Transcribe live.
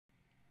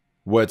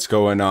What's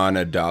going on,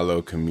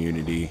 Adalo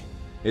community?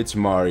 It's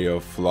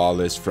Mario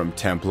Flawless from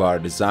Templar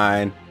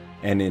Design,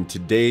 and in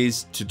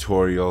today's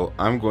tutorial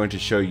I'm going to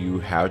show you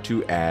how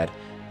to add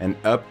an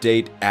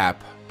update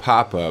app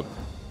pop-up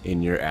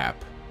in your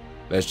app.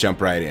 Let's jump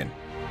right in.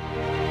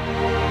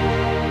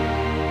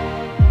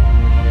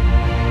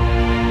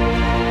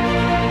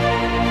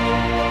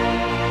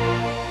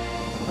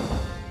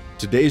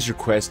 Today's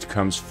request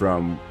comes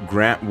from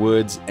Grant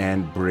Woods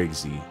and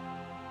Briggsy.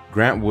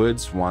 Grant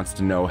Woods wants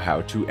to know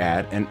how to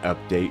add an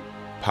update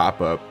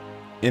pop-up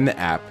in the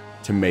app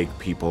to make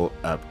people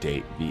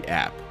update the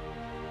app.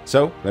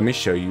 So let me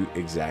show you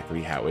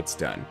exactly how it's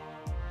done.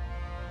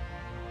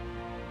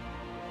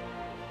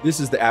 This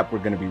is the app we're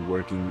going to be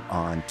working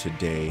on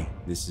today.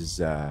 This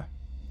is a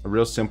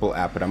real simple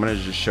app, but I'm going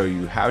to just show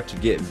you how to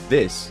get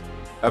this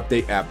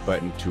update app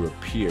button to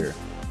appear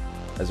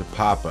as a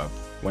pop-up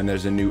when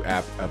there's a new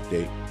app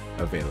update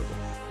available.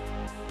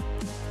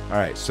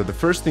 Alright, so the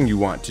first thing you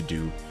want to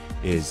do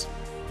is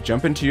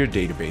jump into your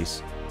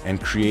database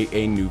and create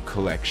a new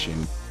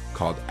collection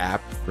called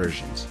app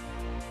versions.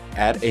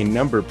 Add a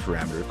number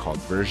parameter called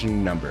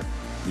version number.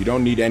 You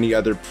don't need any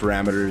other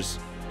parameters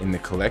in the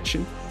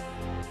collection.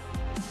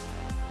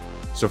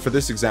 So for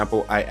this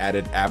example, I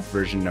added app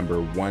version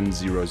number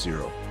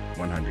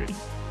 100.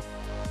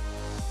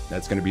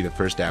 That's going to be the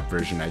first app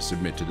version I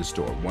submit to the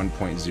store,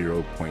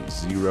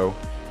 1.0.0,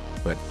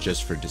 but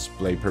just for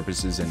display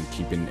purposes and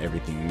keeping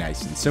everything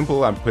nice and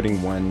simple, I'm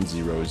putting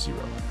 100.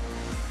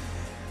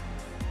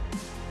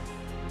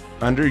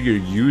 Under your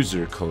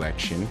user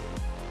collection,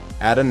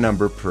 add a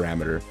number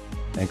parameter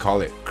and call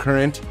it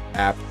current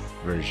app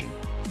version.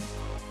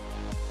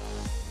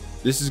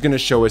 This is going to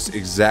show us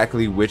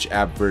exactly which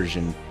app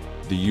version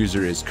the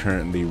user is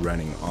currently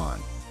running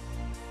on.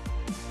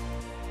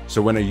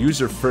 So when a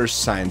user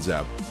first signs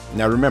up,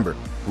 now remember,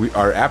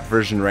 our app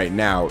version right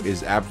now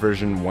is app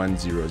version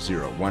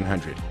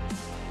 100.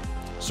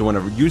 So when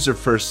a user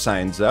first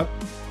signs up,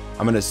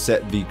 I'm going to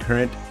set the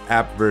current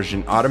app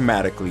version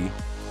automatically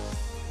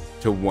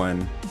to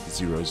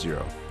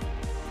 100.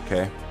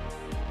 Okay.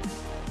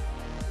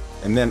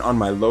 And then on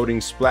my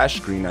loading splash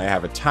screen, I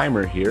have a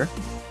timer here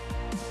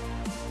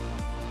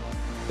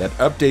that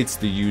updates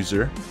the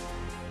user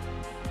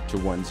to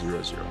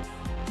 100.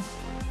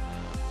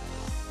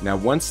 Now,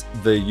 once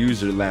the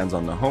user lands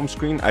on the home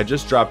screen, I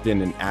just dropped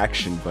in an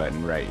action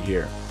button right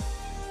here.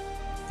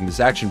 And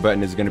this action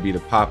button is going to be the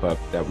pop-up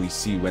that we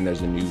see when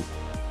there's a new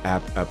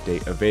app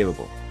update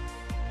available.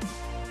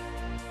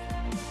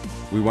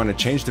 We want to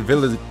change the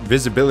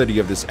visibility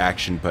of this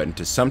action button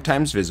to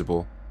sometimes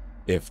visible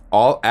if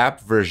all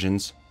app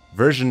versions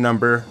version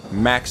number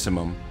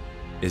maximum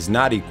is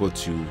not equal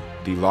to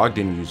the logged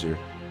in user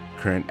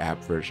current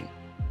app version.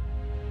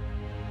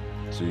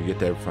 So you get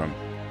that from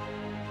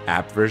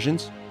app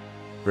versions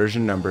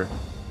version number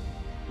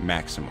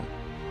maximum,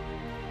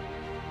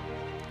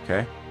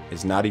 okay,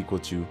 is not equal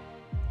to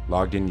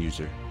logged in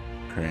user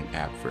current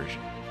app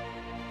version.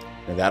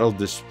 Now that'll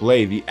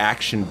display the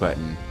action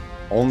button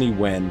only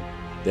when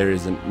there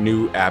is a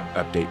new app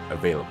update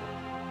available.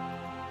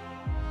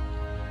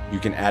 You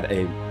can add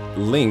a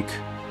link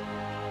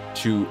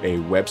to a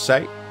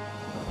website.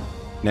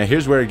 Now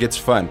here's where it gets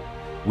fun.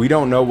 We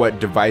don't know what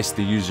device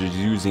the user is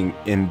using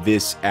in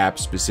this app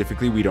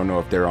specifically. We don't know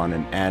if they're on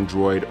an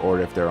Android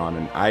or if they're on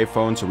an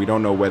iPhone, so we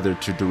don't know whether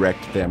to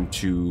direct them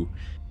to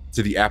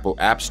the Apple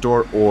App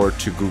Store or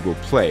to Google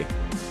Play.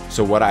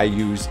 So what I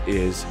use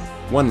is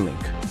one link.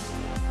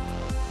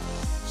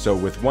 So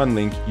with one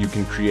link, you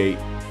can create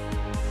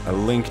a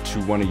link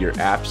to one of your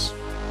apps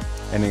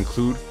and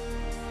include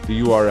the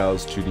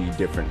URLs to the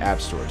different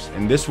app stores.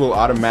 And this will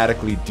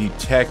automatically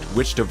detect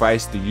which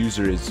device the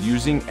user is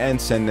using and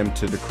send them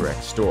to the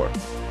correct store.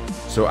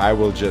 So I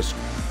will just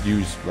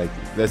use, like,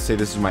 let's say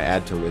this is my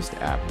add to list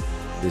app.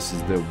 This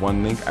is the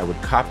one link. I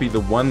would copy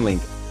the one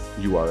link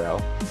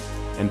URL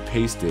and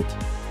paste it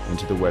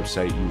into the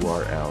website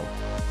URL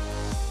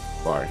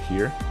bar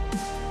here.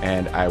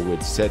 And I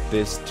would set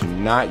this to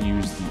not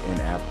use the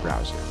in-app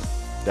browser.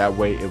 That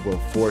way it will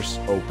force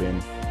open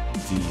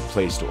the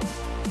Play Store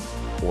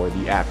or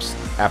the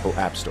Apple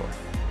App Store.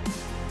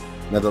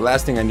 Now the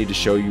last thing I need to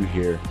show you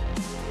here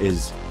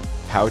is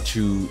how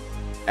to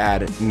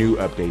add new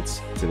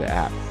updates to the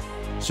app.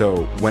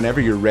 So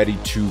whenever you're ready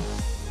to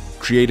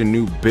create a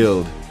new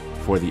build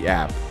for the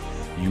app,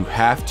 you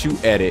have to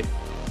edit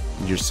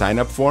your sign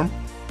up form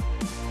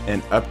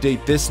and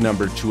update this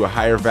number to a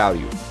higher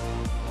value.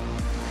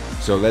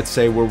 So let's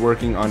say we're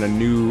working on a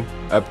new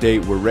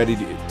update, we're ready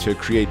to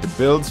create the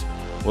builds.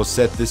 We'll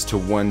set this to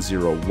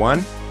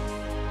 101.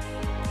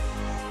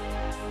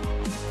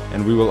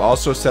 And we will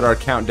also set our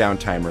countdown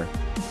timer,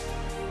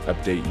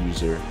 update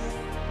user,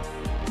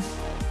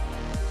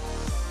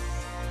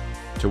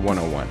 to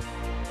 101.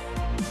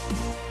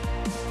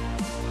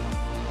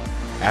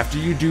 After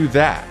you do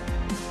that,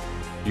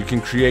 you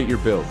can create your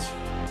builds.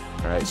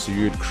 All right, so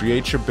you'd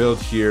create your build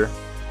here,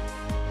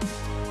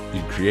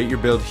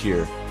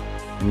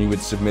 and you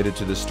would submit it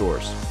to the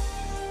stores.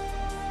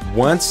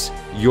 Once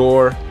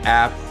your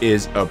app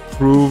is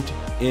approved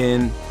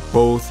in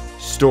both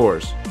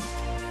stores.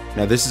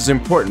 Now this is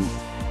important.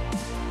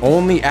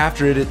 Only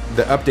after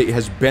the update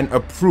has been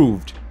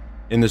approved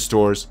in the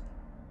stores,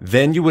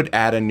 then you would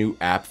add a new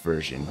app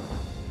version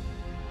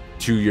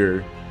to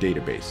your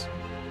database.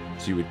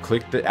 So you would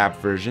click the app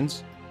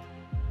versions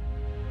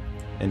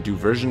and do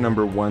version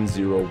number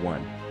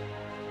 101.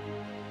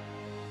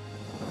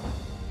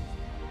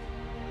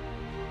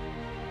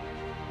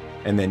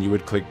 And then you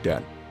would click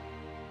done.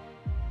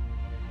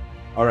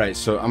 All right,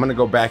 so I'm gonna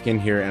go back in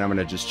here and I'm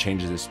gonna just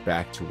change this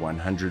back to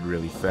 100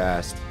 really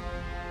fast.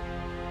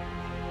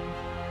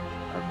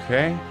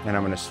 Okay, and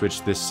I'm gonna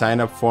switch this sign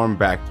up form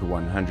back to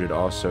 100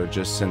 also,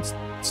 just since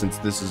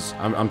this is,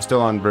 I'm still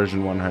on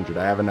version 100.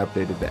 I haven't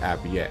updated the app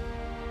yet.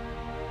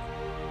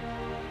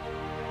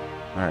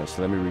 All right,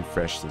 so let me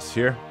refresh this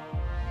here.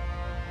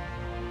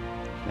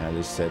 Now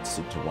this sets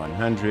it to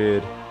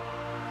 100.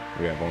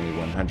 We have only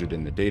 100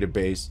 in the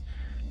database.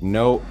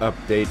 No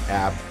update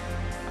app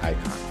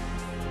icon.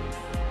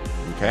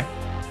 Okay,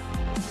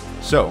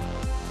 so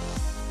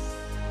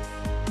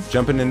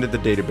jumping into the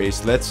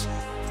database, let's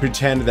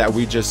pretend that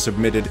we just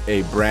submitted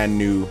a brand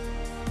new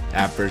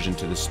app version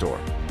to the store.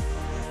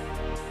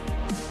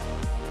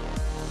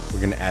 We're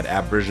going to add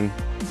app version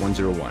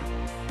 101.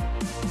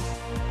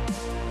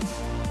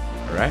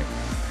 All right,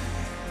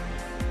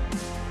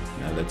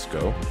 now let's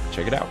go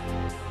check it out.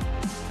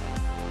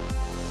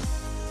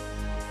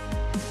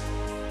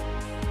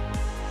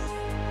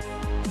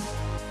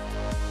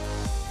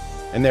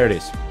 And there it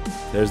is.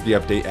 There's the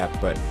update app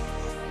button.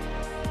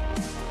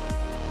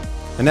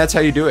 And that's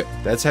how you do it.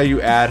 That's how you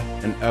add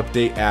an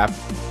update app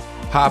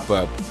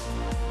pop-up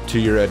to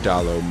your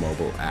Adalo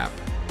mobile app.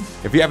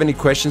 If you have any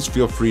questions,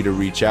 feel free to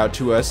reach out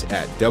to us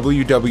at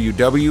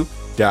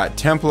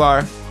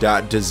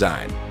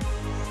www.templar.design.